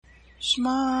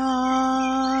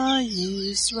Shema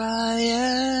Yisrael,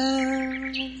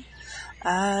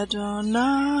 Adonai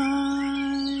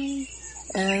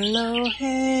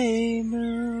Eloheinu,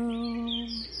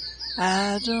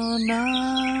 Adonai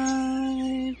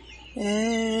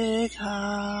Echad,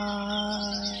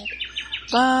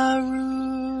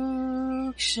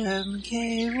 Baruch Shem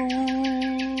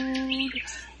Kevod,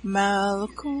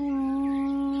 Malkuto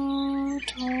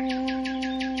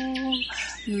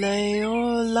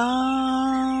Leolam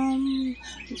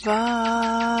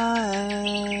Vaed.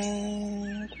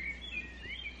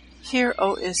 Hear,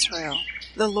 O Israel,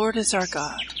 the Lord is our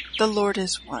God, the Lord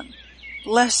is one.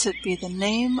 Blessed be the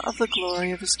name of the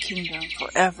glory of his kingdom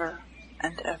forever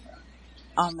and ever.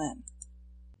 Amen.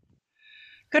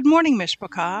 Good morning,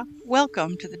 Mishpachah.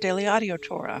 Welcome to the Daily Audio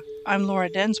Torah. I'm Laura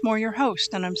Densmore, your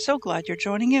host, and I'm so glad you're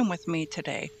joining in with me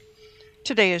today.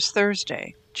 Today is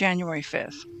Thursday, January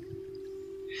 5th.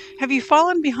 Have you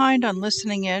fallen behind on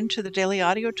listening in to the Daily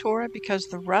Audio Torah because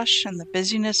the rush and the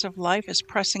busyness of life is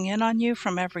pressing in on you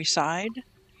from every side?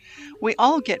 We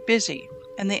all get busy,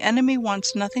 and the enemy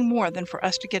wants nothing more than for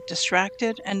us to get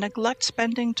distracted and neglect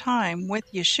spending time with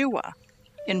Yeshua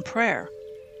in prayer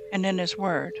and in his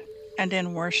word and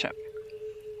in worship.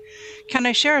 Can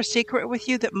I share a secret with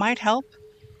you that might help?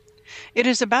 It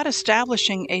is about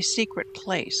establishing a secret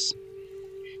place.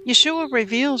 Yeshua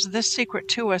reveals this secret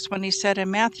to us when he said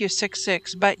in Matthew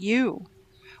 6:6, "But you,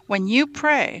 when you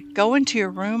pray, go into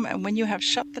your room, and when you have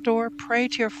shut the door, pray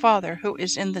to your Father who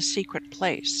is in the secret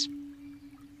place.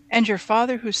 And your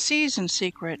Father who sees in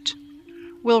secret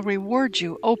will reward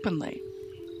you openly."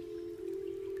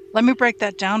 Let me break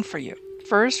that down for you.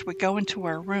 First, we go into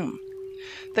our room.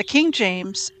 The King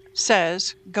James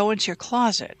says, go into your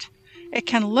closet. It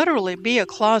can literally be a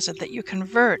closet that you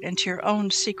convert into your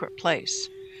own secret place.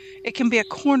 It can be a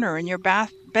corner in your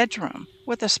bedroom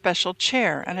with a special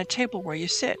chair and a table where you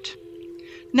sit.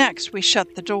 Next, we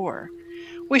shut the door.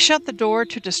 We shut the door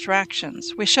to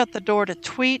distractions. We shut the door to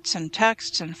tweets and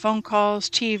texts and phone calls,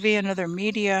 TV and other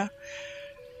media.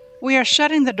 We are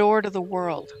shutting the door to the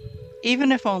world,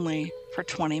 even if only for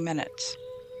 20 minutes.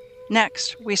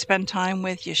 Next, we spend time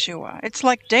with Yeshua. It's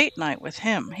like date night with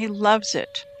him. He loves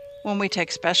it when we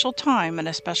take special time in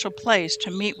a special place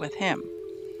to meet with him.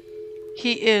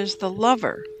 He is the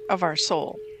lover of our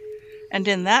soul. And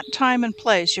in that time and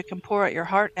place, you can pour out your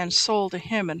heart and soul to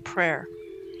him in prayer.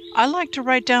 I like to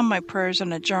write down my prayers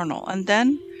in a journal, and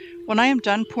then, when I am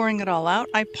done pouring it all out,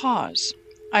 I pause.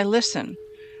 I listen.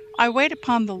 I wait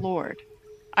upon the Lord.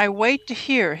 I wait to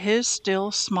hear his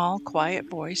still, small, quiet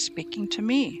voice speaking to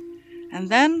me. And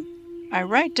then I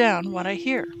write down what I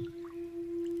hear.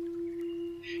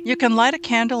 You can light a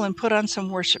candle and put on some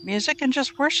worship music and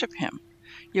just worship him.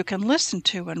 You can listen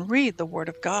to and read the Word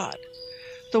of God.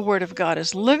 The Word of God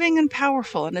is living and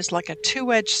powerful and is like a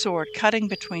two-edged sword cutting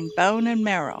between bone and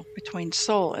marrow, between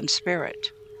soul and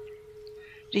spirit.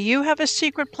 Do you have a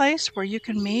secret place where you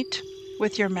can meet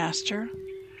with your Master?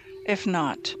 If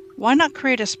not, why not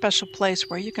create a special place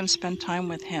where you can spend time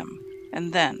with him?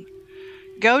 And then,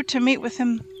 go to meet with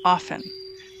him often.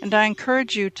 And I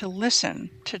encourage you to listen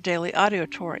to Daily Audio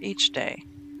Torah each day.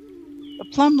 The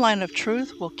plumb line of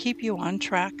truth will keep you on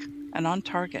track and on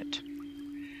target.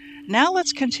 Now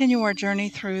let's continue our journey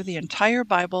through the entire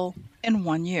Bible in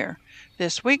 1 year.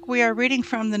 This week we are reading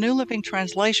from the New Living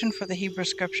Translation for the Hebrew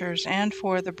Scriptures and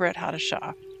for the Brit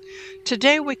Hadashah.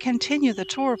 Today we continue the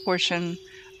Torah portion,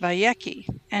 Vayechi,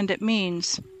 and it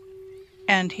means,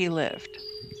 "And he lived."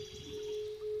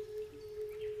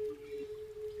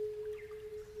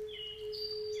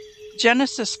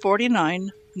 Genesis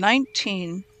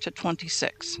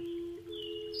 49:19-26.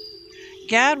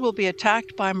 Gad will be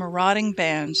attacked by marauding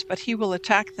bands, but he will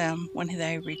attack them when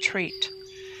they retreat.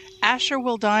 Asher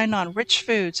will dine on rich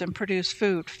foods and produce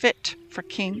food fit for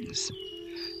kings.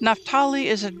 Naphtali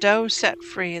is a doe set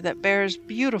free that bears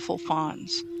beautiful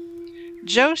fawns.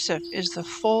 Joseph is the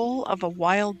foal of a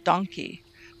wild donkey,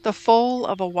 the foal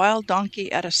of a wild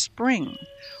donkey at a spring,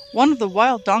 one of the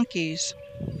wild donkeys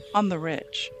on the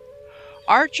ridge.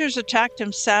 Archers attacked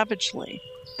him savagely.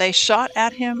 They shot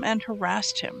at him and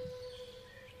harassed him.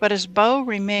 But his bow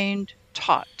remained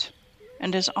taut,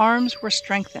 and his arms were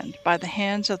strengthened by the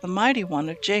hands of the mighty one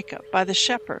of Jacob, by the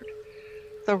shepherd,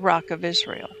 the rock of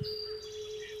Israel.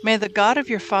 May the God of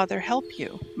your father help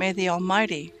you. May the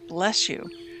Almighty bless you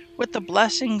with the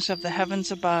blessings of the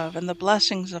heavens above, and the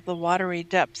blessings of the watery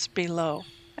depths below,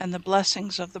 and the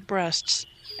blessings of the breasts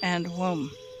and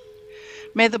womb.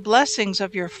 May the blessings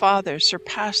of your fathers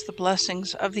surpass the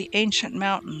blessings of the ancient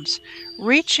mountains,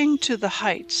 reaching to the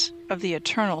heights of the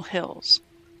eternal hills.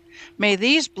 May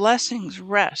these blessings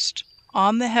rest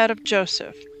on the head of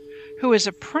Joseph, who is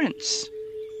a prince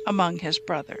among his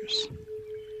brothers.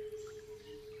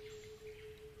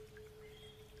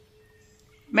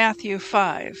 Matthew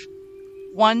 5,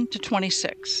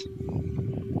 1-26.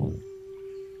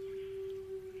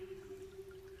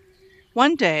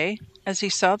 One day, as he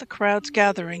saw the crowds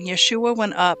gathering, Yeshua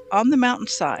went up on the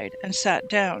mountainside and sat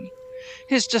down.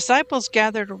 His disciples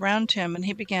gathered around him, and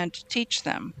he began to teach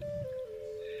them.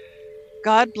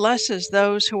 God blesses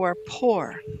those who are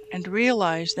poor and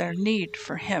realize their need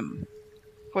for him,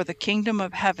 for the kingdom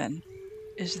of heaven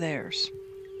is theirs.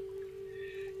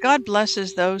 God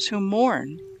blesses those who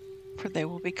mourn, for they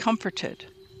will be comforted.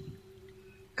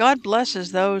 God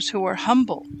blesses those who are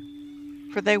humble,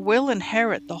 for they will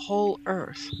inherit the whole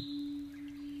earth.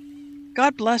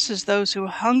 God blesses those who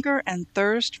hunger and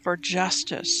thirst for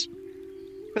justice,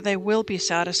 for they will be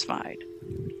satisfied.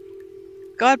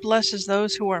 God blesses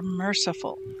those who are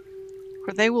merciful,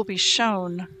 for they will be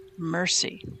shown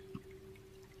mercy.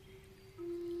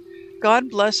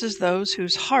 God blesses those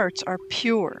whose hearts are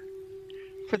pure,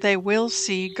 for they will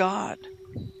see God.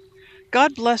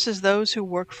 God blesses those who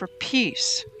work for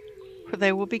peace, for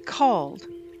they will be called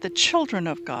the children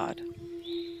of God.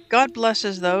 God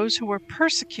blesses those who are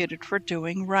persecuted for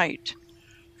doing right,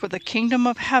 for the kingdom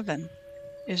of heaven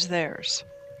is theirs.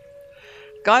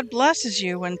 God blesses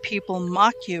you when people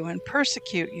mock you and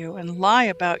persecute you and lie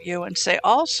about you and say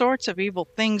all sorts of evil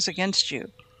things against you,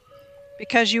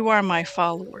 because you are my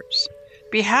followers.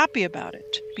 Be happy about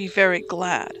it. Be very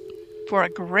glad, for a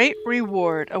great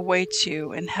reward awaits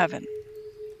you in heaven.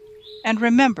 And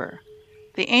remember,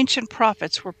 the ancient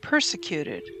prophets were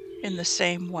persecuted in the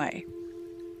same way.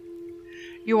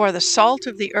 You are the salt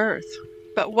of the earth,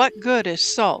 but what good is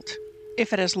salt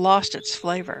if it has lost its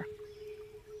flavor?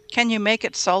 Can you make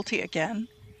it salty again?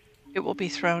 It will be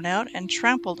thrown out and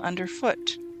trampled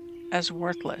underfoot as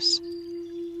worthless.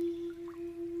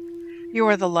 You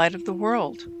are the light of the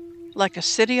world, like a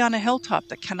city on a hilltop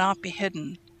that cannot be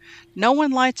hidden. No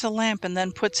one lights a lamp and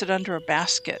then puts it under a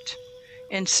basket.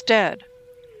 Instead,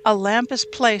 a lamp is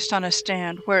placed on a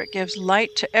stand where it gives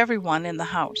light to everyone in the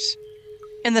house.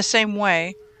 In the same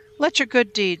way, let your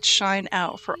good deeds shine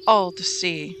out for all to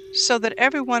see, so that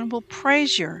everyone will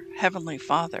praise your heavenly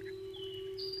Father.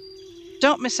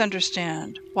 Don't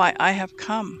misunderstand why I have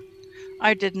come.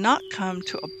 I did not come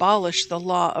to abolish the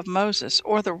law of Moses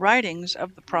or the writings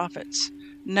of the prophets.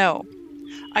 No,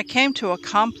 I came to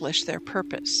accomplish their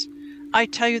purpose. I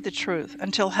tell you the truth,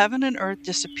 until heaven and earth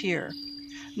disappear,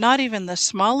 not even the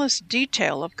smallest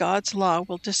detail of God's law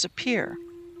will disappear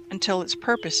until its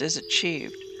purpose is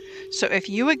achieved. So if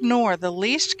you ignore the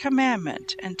least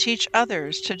commandment and teach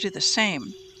others to do the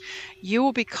same, you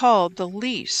will be called the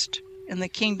least in the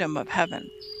kingdom of heaven.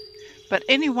 But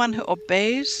anyone who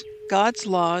obeys God's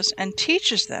laws and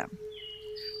teaches them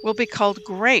will be called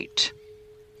great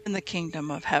in the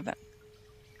kingdom of heaven.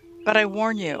 But I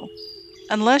warn you,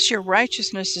 unless your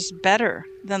righteousness is better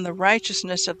than the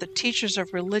righteousness of the teachers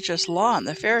of religious law and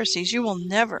the Pharisees, you will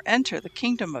never enter the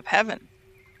kingdom of heaven.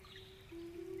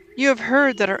 You have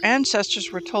heard that our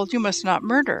ancestors were told you must not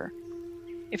murder.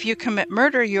 If you commit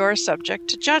murder, you are subject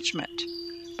to judgment.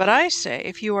 But I say,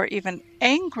 if you are even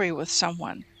angry with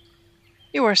someone,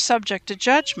 you are subject to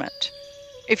judgment.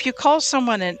 If you call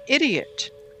someone an idiot,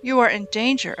 you are in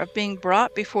danger of being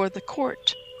brought before the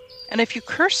court. And if you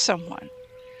curse someone,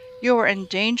 you are in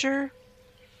danger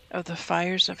of the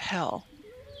fires of hell.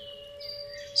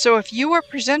 So if you are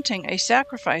presenting a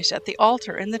sacrifice at the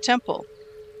altar in the temple,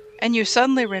 and you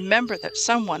suddenly remember that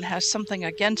someone has something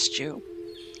against you,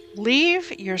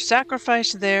 leave your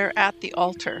sacrifice there at the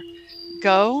altar.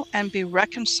 Go and be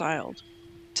reconciled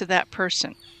to that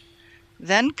person.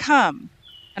 Then come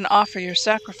and offer your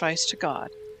sacrifice to God.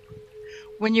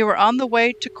 When you are on the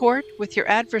way to court with your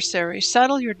adversary,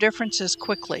 settle your differences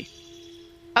quickly.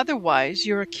 Otherwise,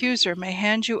 your accuser may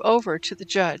hand you over to the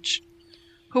judge,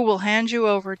 who will hand you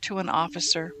over to an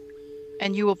officer,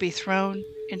 and you will be thrown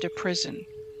into prison.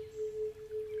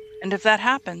 And if that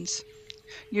happens,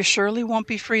 you surely won't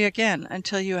be free again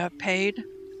until you have paid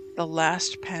the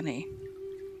last penny.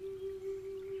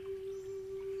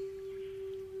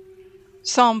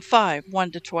 Psalm 5,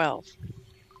 1-12.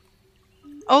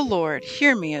 O Lord,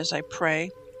 hear me as I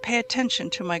pray. Pay attention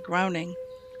to my groaning.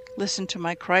 Listen to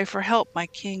my cry for help, my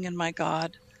King and my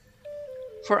God.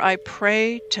 For I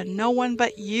pray to no one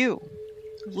but you.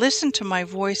 Listen to my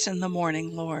voice in the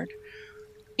morning, Lord.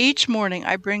 Each morning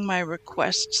I bring my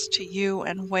requests to you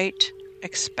and wait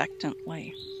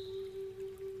expectantly.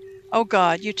 O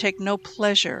God, you take no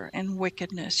pleasure in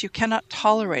wickedness. You cannot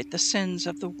tolerate the sins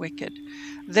of the wicked.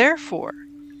 Therefore,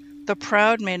 the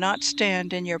proud may not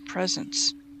stand in your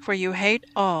presence, for you hate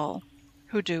all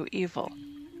who do evil.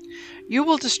 You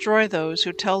will destroy those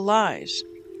who tell lies.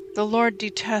 The Lord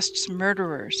detests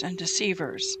murderers and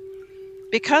deceivers.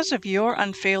 Because of your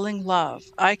unfailing love,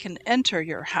 I can enter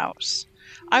your house.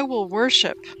 I will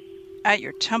worship at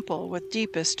your temple with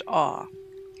deepest awe.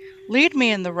 Lead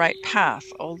me in the right path,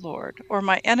 O Lord, or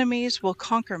my enemies will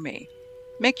conquer me.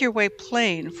 Make your way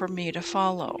plain for me to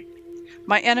follow.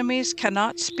 My enemies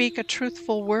cannot speak a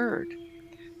truthful word.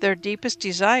 Their deepest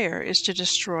desire is to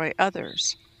destroy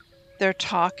others. Their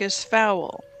talk is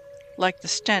foul, like the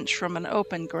stench from an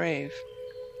open grave.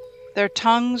 Their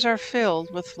tongues are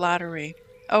filled with flattery.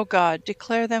 O God,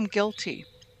 declare them guilty.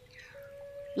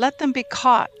 Let them be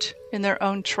caught in their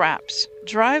own traps.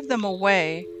 Drive them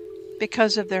away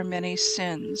because of their many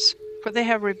sins, for they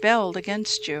have rebelled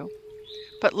against you.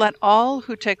 But let all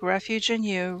who take refuge in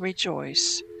you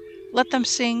rejoice. Let them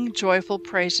sing joyful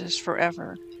praises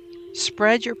forever.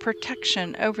 Spread your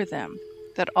protection over them,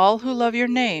 that all who love your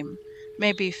name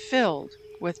may be filled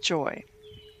with joy.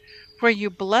 For you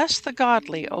bless the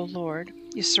godly, O Lord.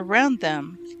 You surround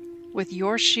them with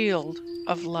your shield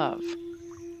of love.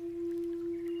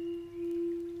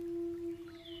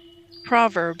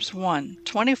 Proverbs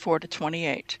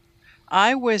 1:24-28.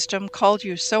 I, wisdom, called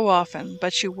you so often,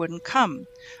 but you wouldn't come.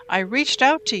 I reached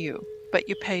out to you, but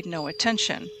you paid no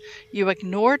attention. You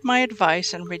ignored my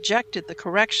advice and rejected the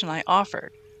correction I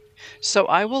offered. So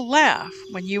I will laugh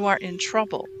when you are in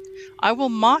trouble. I will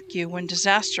mock you when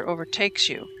disaster overtakes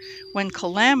you, when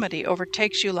calamity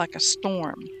overtakes you like a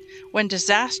storm, when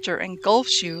disaster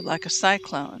engulfs you like a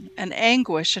cyclone, and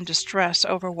anguish and distress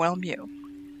overwhelm you.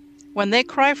 When they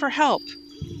cry for help,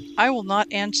 I will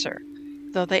not answer.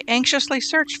 Though they anxiously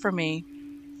search for me,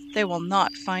 they will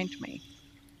not find me.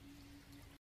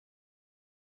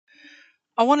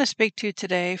 I want to speak to you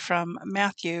today from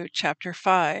Matthew chapter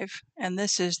 5, and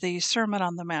this is the Sermon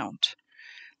on the Mount.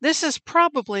 This is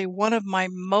probably one of my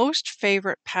most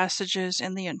favorite passages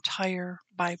in the entire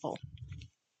Bible.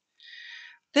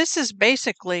 This is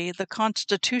basically the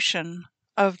constitution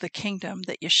of the kingdom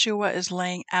that Yeshua is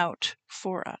laying out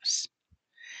for us.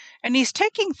 And he's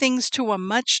taking things to a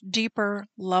much deeper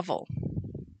level.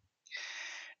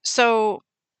 So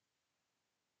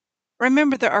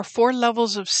remember, there are 4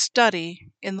 levels of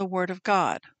study in the Word of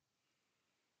God.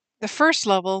 The first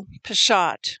level,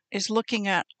 Peshat, is looking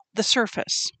at the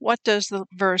surface. What does the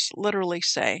verse literally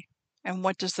say? And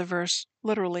what does the verse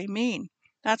literally mean?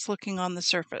 That's looking on the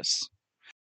surface.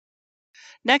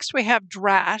 Next, we have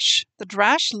Drash. The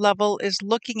Drash level is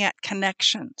looking at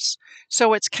connections.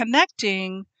 So it's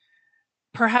connecting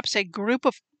perhaps a group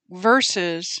of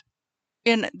verses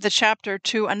in the chapter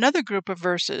to another group of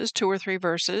verses, 2 or 3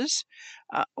 verses,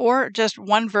 or just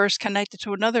one verse connected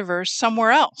to another verse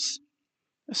somewhere else.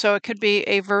 So it could be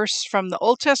a verse from the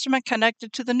Old Testament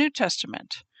connected to the New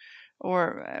Testament,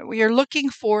 or we are looking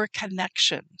for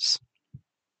connections.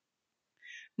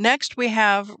 Next, we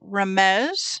have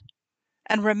Remez,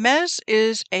 and Remez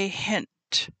is a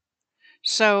hint.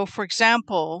 So, for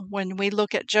example, when we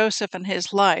look at Joseph and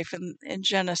his life in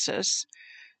Genesis,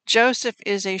 Joseph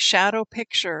is a shadow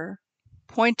picture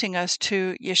pointing us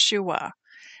to Yeshua,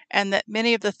 and that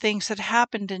many of the things that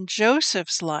happened in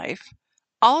Joseph's life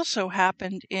also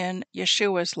happened in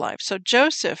Yeshua's life. So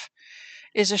Joseph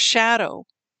is a shadow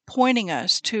pointing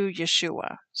us to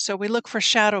Yeshua. So we look for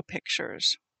shadow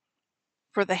pictures,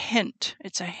 for the hint.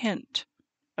 It's a hint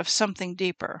of something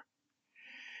deeper.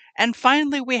 And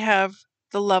finally, we have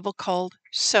the level called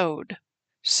Sod.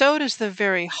 Sod is the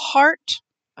very heart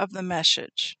of the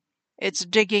message. It's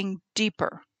digging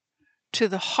deeper to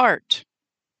the heart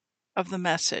of the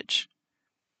message.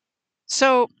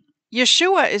 So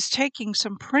Yeshua is taking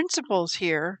some principles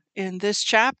here in this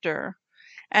chapter,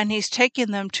 and he's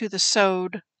taking them to the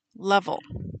Sod level.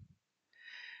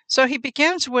 So he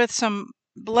begins with some,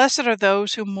 blessed are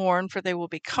those who mourn, for they will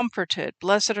be comforted.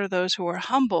 Blessed are those who are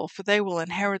humble, for they will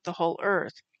inherit the whole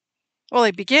earth. Well,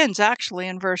 he begins actually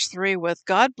in verse 3 with,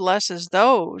 God blesses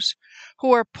those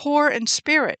who are poor in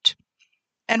spirit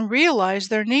and realize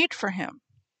their need for him,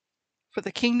 for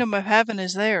the kingdom of heaven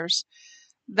is theirs.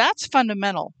 That's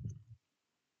fundamental.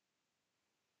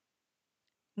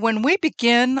 When we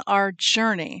begin our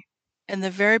journey in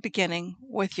the very beginning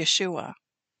with Yeshua,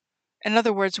 in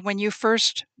other words, when you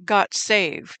first got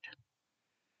saved,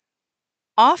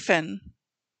 often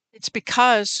it's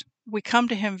because we come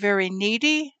to him very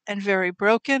needy and very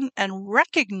broken and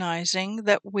recognizing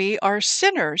that we are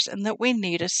sinners and that we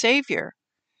need a savior.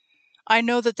 I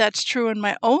know that that's true in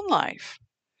my own life.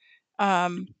 I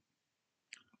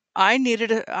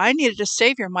needed a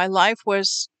savior. My life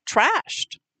was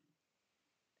trashed.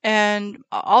 And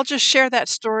I'll just share that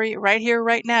story right here,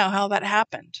 right now, how that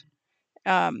happened.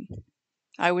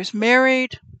 I was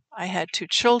married. I had 2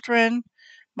 children.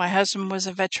 My husband was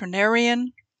a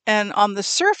veterinarian. And on the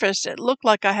surface, it looked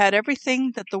like I had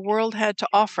everything that the world had to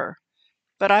offer.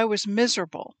 But I was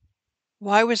miserable.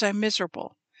 Why was I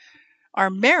miserable? Our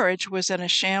marriage was in a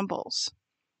shambles.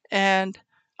 And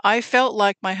I felt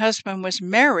like my husband was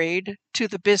married to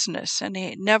the business, and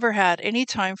he never had any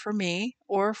time for me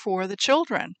or for the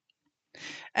children.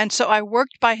 And so I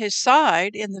worked by his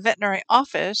side in the veterinary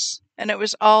office, and it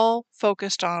was all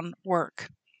focused on work.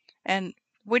 And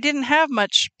we didn't have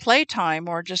much playtime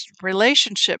or just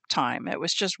relationship time. It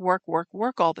was just work, work,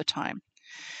 work all the time.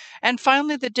 And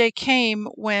finally, the day came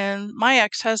when my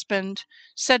ex-husband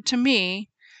said to me,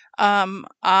 I'm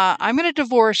going to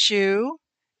divorce you.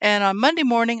 And on Monday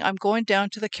morning, I'm going down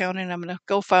to the county and I'm going to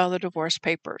go file the divorce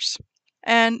papers.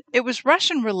 And it was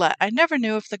Russian roulette. I never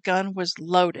knew if the gun was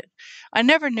loaded. I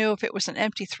never knew if it was an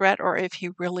empty threat or if he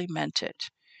really meant it.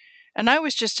 And I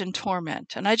was just in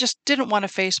torment, and I just didn't want to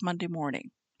face Monday morning.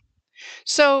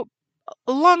 So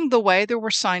along the way, there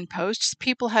were signposts.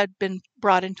 People had been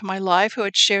brought into my life who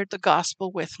had shared the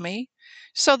gospel with me.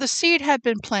 So the seed had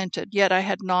been planted, yet I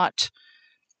had not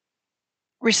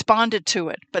responded to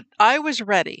it. But I was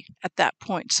ready at that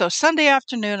point. So Sunday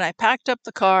afternoon, I packed up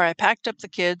the car, I packed up the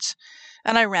kids,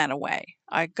 and I ran away.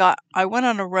 I went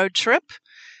on a road trip,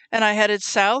 and I headed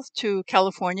south to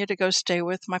California to go stay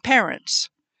with my parents.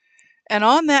 And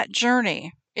on that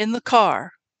journey in the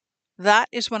car, that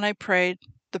is when I prayed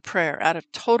the prayer out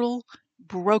of total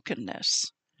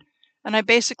brokenness. And I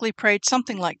basically prayed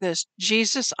something like this: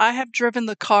 Jesus, I have driven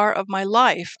the car of my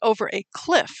life over a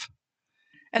cliff,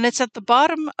 and it's at the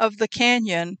bottom of the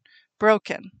canyon,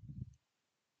 broken.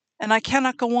 And I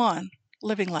cannot go on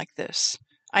living like this.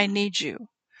 I need you.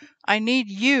 I need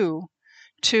you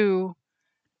to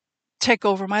take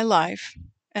over my life,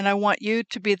 and I want you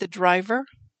to be the driver,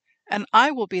 and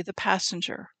I will be the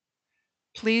passenger.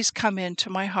 Please come into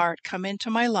my heart, come into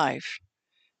my life,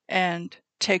 and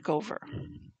take over.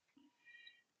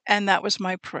 And that was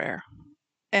my prayer.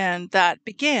 And that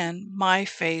began my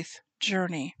faith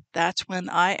journey. That's when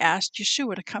I asked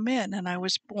Yeshua to come in, and I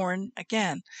was born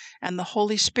again. And the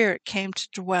Holy Spirit came to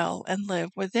dwell and live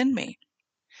within me.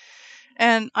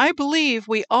 And I believe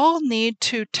we all need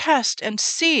to test and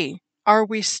see, are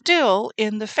we still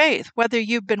in the faith? Whether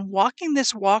you've been walking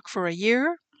this walk for a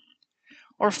year,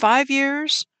 or 5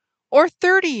 years, or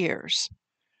 30 years.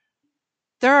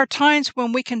 There are times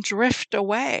when we can drift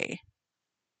away,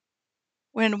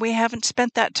 when we haven't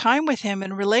spent that time with Him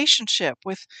in relationship,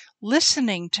 with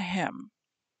listening to Him,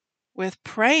 with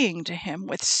praying to Him,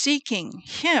 with seeking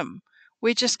Him.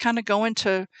 We just kind of go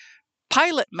into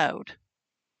pilot mode.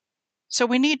 So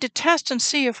we need to test and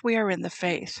see if we are in the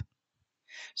faith.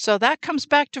 So that comes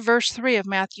back to verse 3 of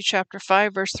Matthew chapter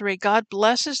 5, verse 3. God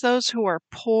blesses those who are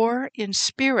poor in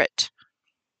spirit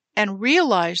and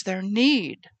realize their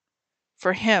need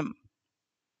for Him,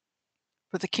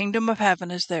 for the kingdom of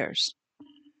heaven is theirs.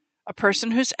 A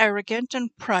person who's arrogant and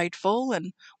prideful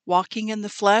and walking in the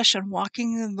flesh and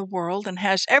walking in the world and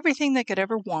has everything they could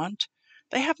ever want,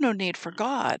 they have no need for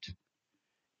God.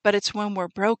 But it's when we're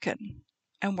broken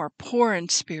and we're poor in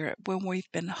spirit, when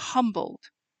we've been humbled,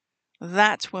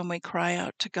 that's when we cry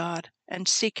out to God and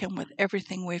seek Him with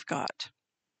everything we've got.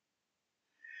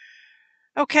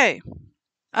 Okay,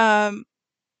 let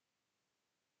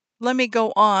me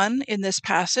go on in this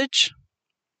passage.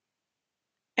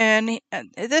 And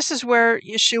this is where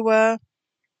Yeshua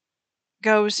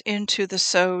goes into the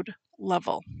sod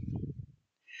level.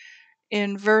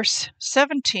 In verse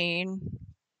 17,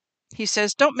 he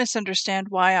says, "Don't misunderstand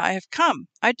why I have come.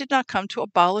 I did not come to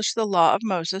abolish the law of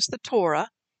Moses, the Torah.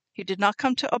 He did not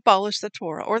come to abolish the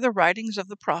Torah or the writings of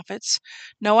the prophets.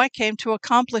 No, I came to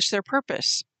accomplish their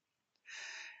purpose."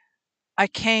 I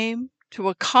came to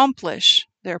accomplish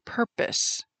their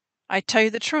purpose. I tell you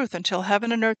the truth, until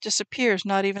heaven and earth disappears,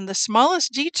 not even the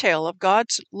smallest detail of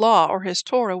God's law or His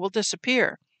Torah will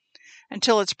disappear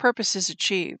until its purpose is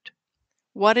achieved.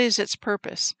 What is its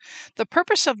purpose? The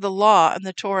purpose of the law and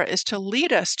the Torah is to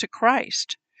lead us to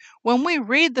Christ. When we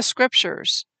read the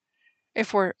scriptures,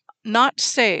 if we're not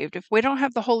saved, if we don't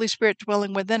have the Holy Spirit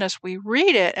dwelling within us, we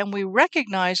read it and we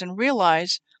recognize and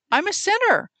realize, I'm a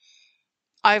sinner.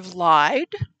 I've lied.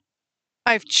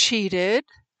 I've cheated.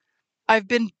 I've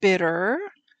been bitter.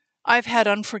 I've had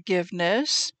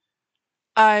unforgiveness.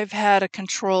 I've had a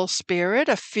control spirit,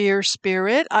 a fear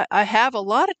spirit. I have a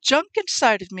lot of junk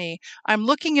inside of me. I'm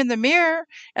looking in the mirror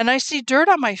and I see dirt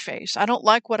on my face. I don't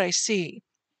like what I see.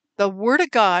 The Word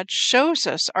of God shows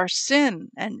us our sin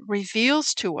and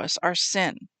reveals to us our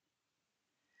sin.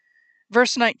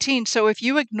 Verse 19, so if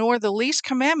you ignore the least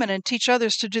commandment and teach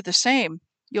others to do the same,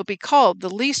 you'll be called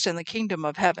the least in the kingdom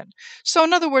of heaven. So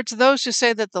in other words, those who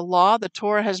say that the law, the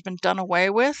Torah, has been done away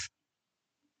with,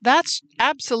 that's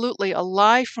absolutely a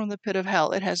lie from the pit of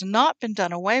hell. It has not been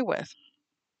done away with.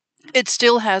 It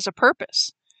still has a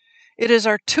purpose. It is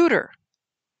our tutor.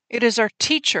 It is our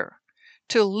teacher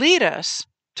to lead us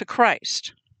to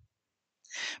Christ.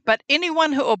 But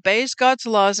anyone who obeys God's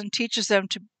laws and teaches them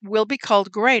will be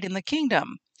called great in the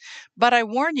kingdom. But I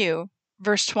warn you,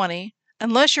 verse 20,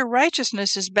 unless your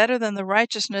righteousness is better than the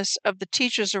righteousness of the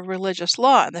teachers of religious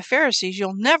law and the Pharisees,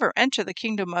 you'll never enter the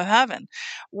kingdom of heaven.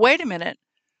 Wait a minute.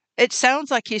 It sounds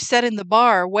like he's setting the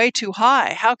bar way too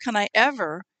high. How can I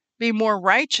ever be more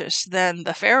righteous than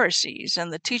the Pharisees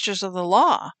and the teachers of the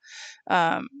law?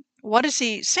 What is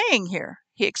he saying here?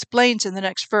 He explains in the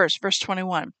next verse, verse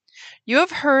 21. You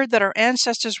have heard that our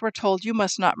ancestors were told you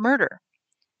must not murder.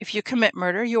 If you commit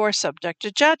murder, you are subject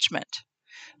to judgment.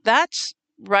 That's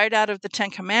right out of the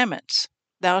Ten Commandments.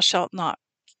 Thou shalt not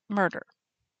murder.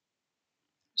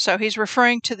 So he's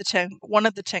referring to one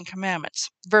of the Ten Commandments,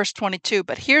 verse 22.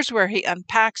 But here's where he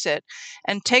unpacks it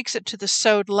and takes it to the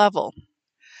sod level.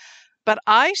 But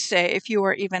I say, if you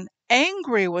are even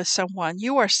angry with someone,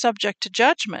 you are subject to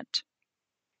judgment.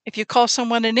 If you call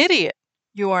someone an idiot,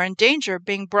 you are in danger of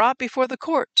being brought before the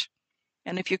court.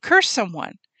 And if you curse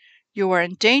someone, you are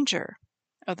in danger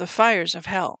of the fires of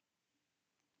hell.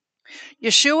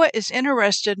 Yeshua is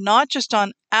interested not just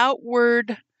on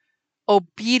outward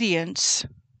obedience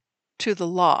to the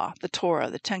law, the Torah,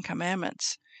 the Ten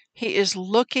Commandments. He is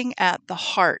looking at the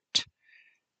heart.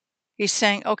 He's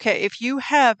saying, okay, if you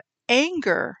have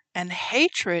anger and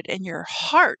hatred in your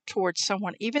heart towards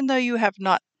someone, even though you have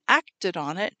not acted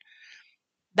on it,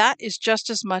 that is just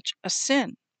as much a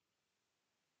sin.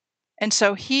 And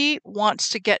so he wants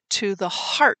to get to the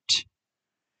heart.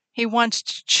 He wants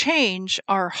to change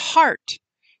our heart.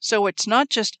 So it's not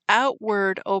just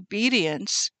outward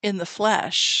obedience in the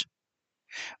flesh,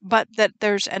 but that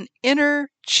there's an inner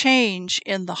change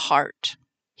in the heart.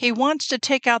 He wants to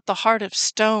take out the heart of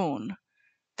stone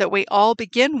that we all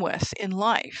begin with in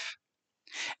life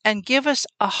and give us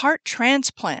a heart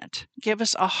transplant, give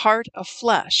us a heart of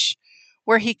flesh,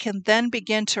 where he can then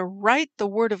begin to write the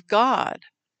word of God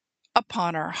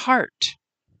upon our heart.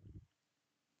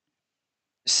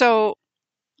 So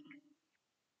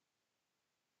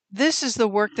this is the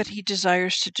work that he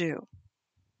desires to do.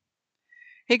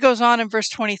 He goes on in verse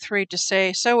 23 to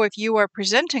say, so if you are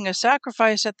presenting a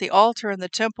sacrifice at the altar in the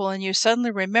temple and you suddenly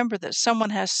remember that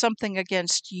someone has something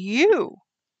against you,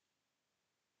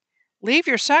 leave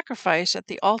your sacrifice at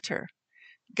the altar.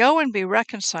 Go and be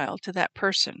reconciled to that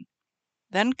person.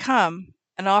 Then come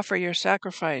and offer your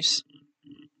sacrifice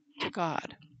to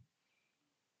God.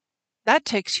 That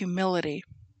takes humility.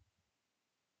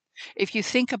 If you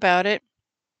think about it,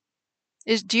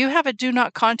 do you have a do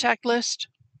not contact list?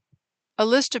 A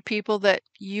list of people that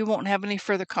you won't have any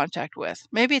further contact with.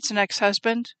 Maybe it's an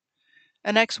ex-husband,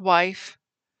 an ex-wife,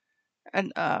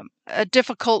 a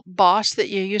difficult boss that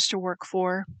you used to work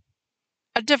for,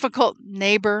 a difficult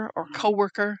neighbor or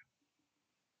coworker,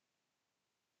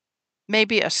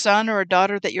 maybe a son or a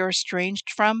daughter that you're estranged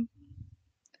from,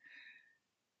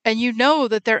 and you know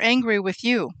that they're angry with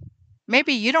you.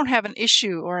 Maybe you don't have an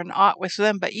issue or an ought with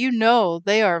them, but you know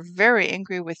they are very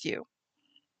angry with you.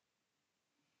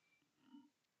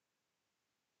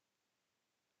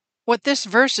 What this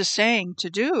verse is saying to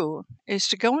do is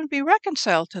to go and be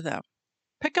reconciled to them.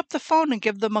 Pick up the phone and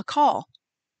give them a call.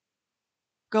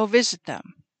 Go visit them.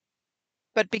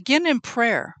 But begin in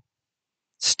prayer.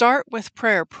 Start with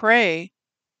prayer. Pray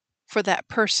for that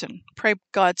person. Pray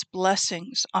God's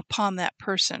blessings upon that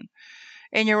person.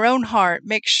 In your own heart,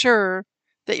 make sure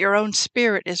that your own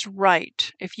spirit is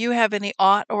right. If you have any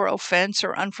ought or offense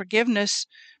or unforgiveness,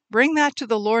 bring that to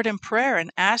the Lord in prayer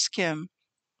and ask Him.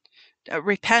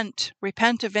 Repent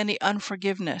of any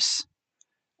unforgiveness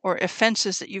or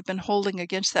offenses that you've been holding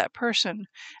against that person.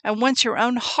 And once your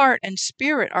own heart and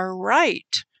spirit are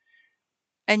right,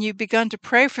 and you've begun to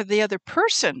pray for the other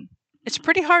person, it's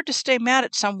pretty hard to stay mad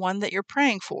at someone that you're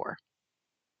praying for.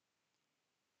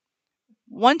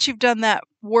 Once you've done that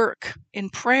work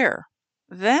in prayer,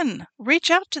 then reach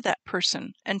out to that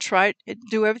person and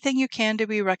do everything you can to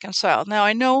be reconciled. Now,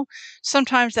 I know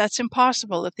sometimes that's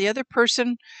impossible. If the other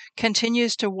person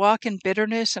continues to walk in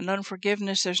bitterness and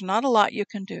unforgiveness, there's not a lot you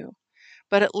can do.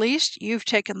 But at least you've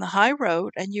taken the high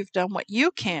road and you've done what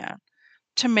you can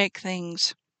to make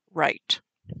things right.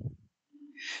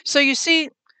 So you see,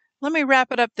 let me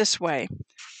wrap it up this way.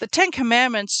 The Ten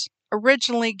Commandments,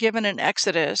 originally given in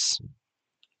Exodus,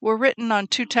 were written on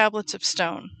 2 tablets of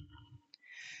stone.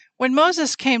 When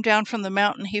Moses came down from the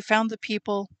mountain, he found the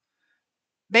people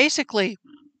basically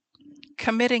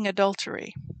committing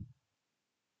adultery.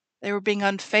 They were being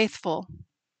unfaithful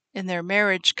in their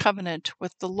marriage covenant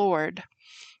with the Lord,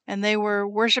 and they were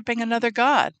worshiping another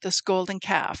god, this golden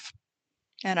calf.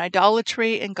 And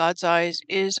idolatry in God's eyes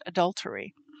is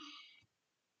adultery.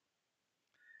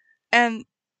 And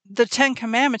the Ten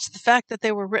Commandments, the fact that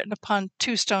they were written upon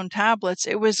 2 stone tablets,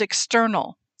 it was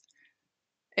external.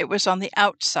 It was on the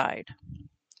outside.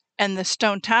 And the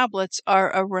stone tablets are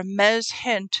a remez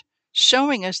hint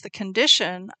showing us the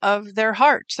condition of their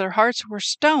hearts. Their hearts were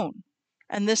stone.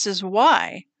 And this is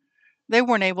why they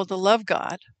weren't able to love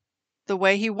God the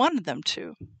way He wanted them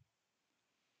to.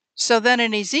 So then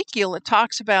in Ezekiel, it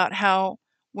talks about how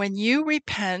when you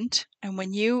repent and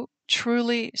when you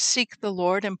truly seek the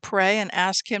Lord and pray and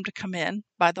ask Him to come in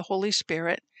by the Holy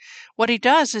Spirit, what He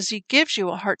does is He gives you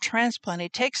a heart transplant. He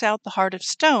takes out the heart of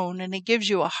stone and He gives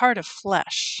you a heart of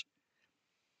flesh.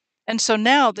 And so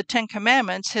now the Ten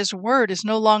Commandments, His word is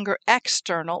no longer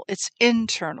external, it's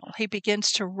internal. He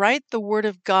begins to write the word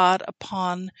of God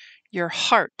upon your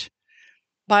heart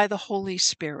by the Holy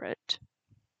Spirit.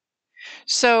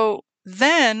 So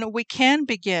then we can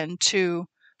begin to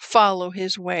follow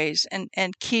His ways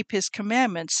and keep His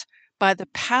commandments by the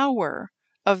power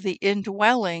of the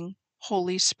indwelling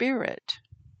Holy Spirit.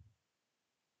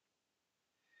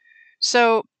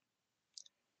 So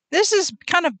this is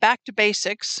kind of back to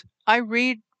basics. I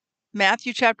read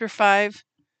Matthew chapter 5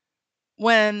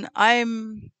 when I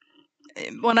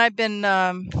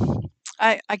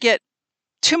get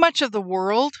too much of the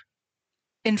world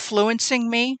influencing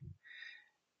me.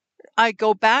 I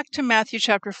go back to Matthew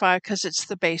chapter 5 because it's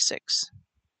the basics.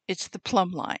 It's the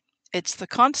plumb line. It's the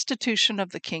constitution of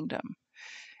the kingdom.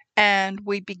 And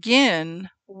we begin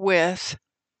with,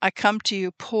 I come to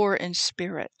you poor in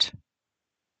spirit,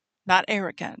 not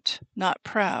arrogant, not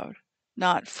proud,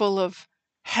 not full of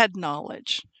head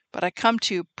knowledge, but I come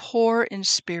to you poor in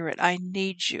spirit. I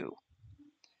need you.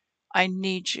 I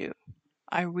need you.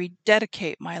 I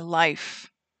rededicate my life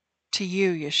to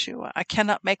you, Yeshua. I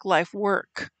cannot make life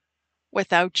work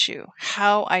without you.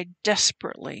 How I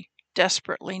desperately,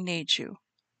 desperately need you.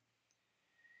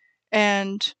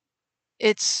 And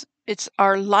it's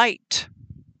our light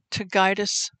to guide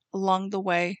us along the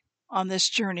way on this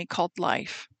journey called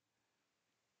life.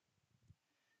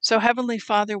 So, Heavenly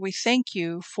Father, we thank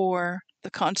you for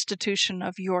the constitution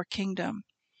of your kingdom.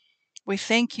 We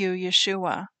thank you,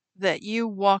 Yeshua, that you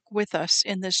walk with us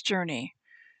in this journey,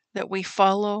 that we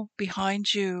follow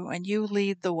behind you and you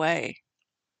lead the way.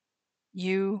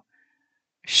 You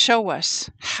show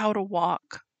us how to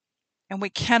walk, and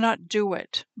we cannot do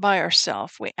it by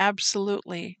ourselves. We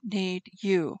absolutely need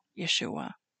you,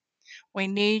 Yeshua. We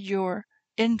need your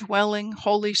indwelling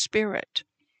Holy Spirit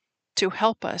to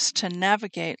help us to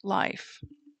navigate life.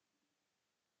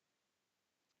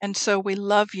 And so we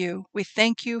love you. We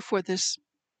thank you for this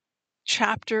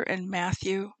chapter in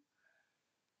Matthew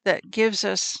that gives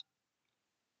us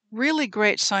really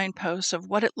great signposts of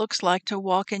what it looks like to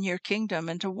walk in your kingdom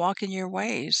and to walk in your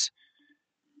ways.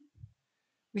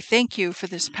 We thank you for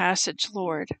this passage,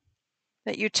 Lord,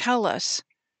 that you tell us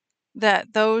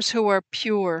that those who are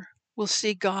pure will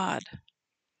see God,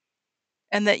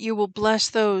 and that you will bless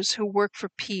those who work for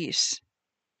peace,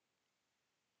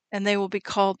 and they will be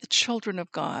called the children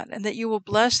of God, and that you will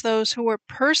bless those who are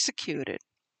persecuted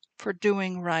for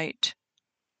doing right,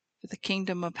 for the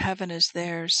kingdom of heaven is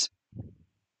theirs,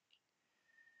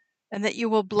 and that you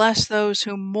will bless those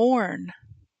who mourn,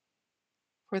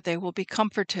 for they will be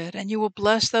comforted, and you will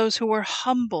bless those who are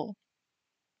humble,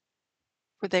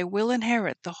 for they will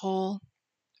inherit the whole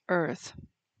earth.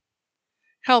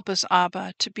 Help us,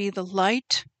 Abba, to be the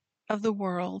light of the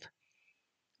world,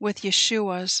 with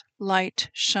Yeshua's light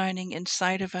shining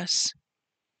inside of us.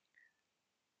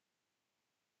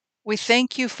 We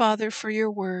thank you, Father, for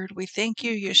your word. We thank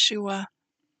you, Yeshua,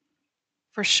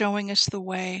 for showing us the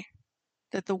way,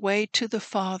 that the way to the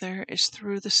Father is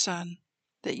through the Son,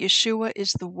 that Yeshua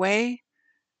is the way,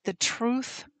 the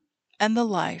truth, and the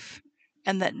life,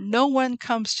 and that no one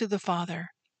comes to the Father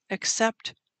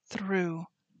except through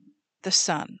the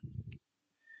Son.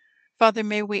 Father,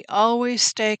 may we always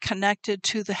stay connected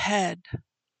to the head,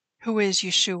 who is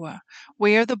Yeshua.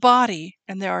 We are the body,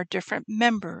 and there are different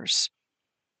members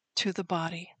to the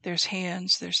body. There's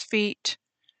hands, there's feet,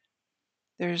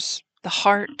 there's the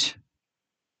heart,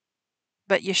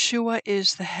 but Yeshua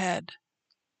is the head.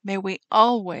 May we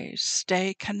always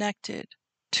stay connected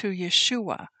to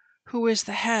Yeshua, who is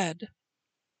the head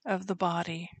of the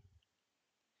body.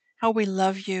 How we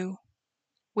love you,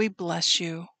 we bless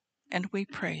you, and we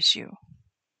praise you.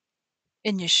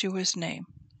 In Yeshua's name.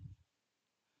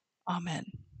 Amen.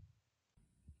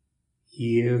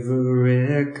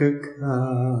 Yevrekka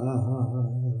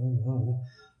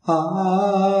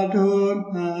Adonai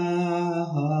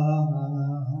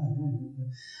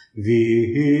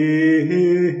Vishmereka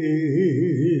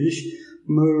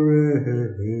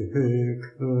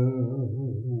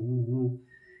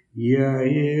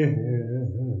Yair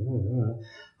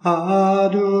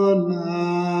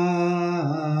Adonai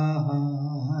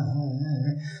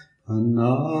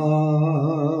Panavilaka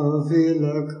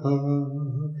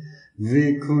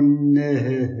Vikuneka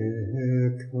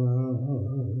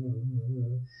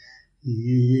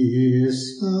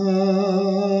Isa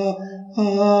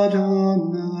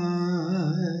Adonai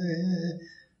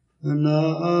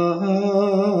Panav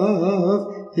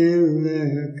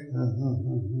Ileka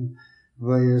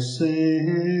Vayechi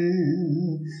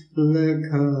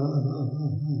Leka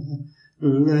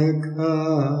Leka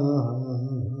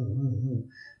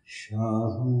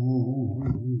Shalom.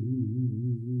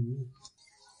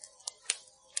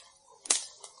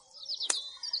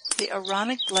 The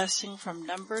Aaronic blessing from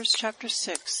Numbers chapter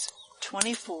 6,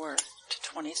 24 to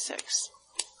 26.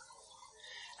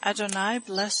 Adonai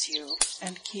bless you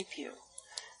and keep you.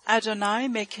 Adonai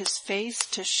make his face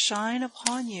to shine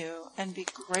upon you and be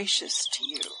gracious to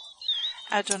you.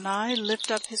 Adonai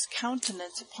lift up his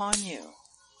countenance upon you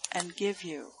and give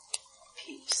you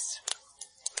peace.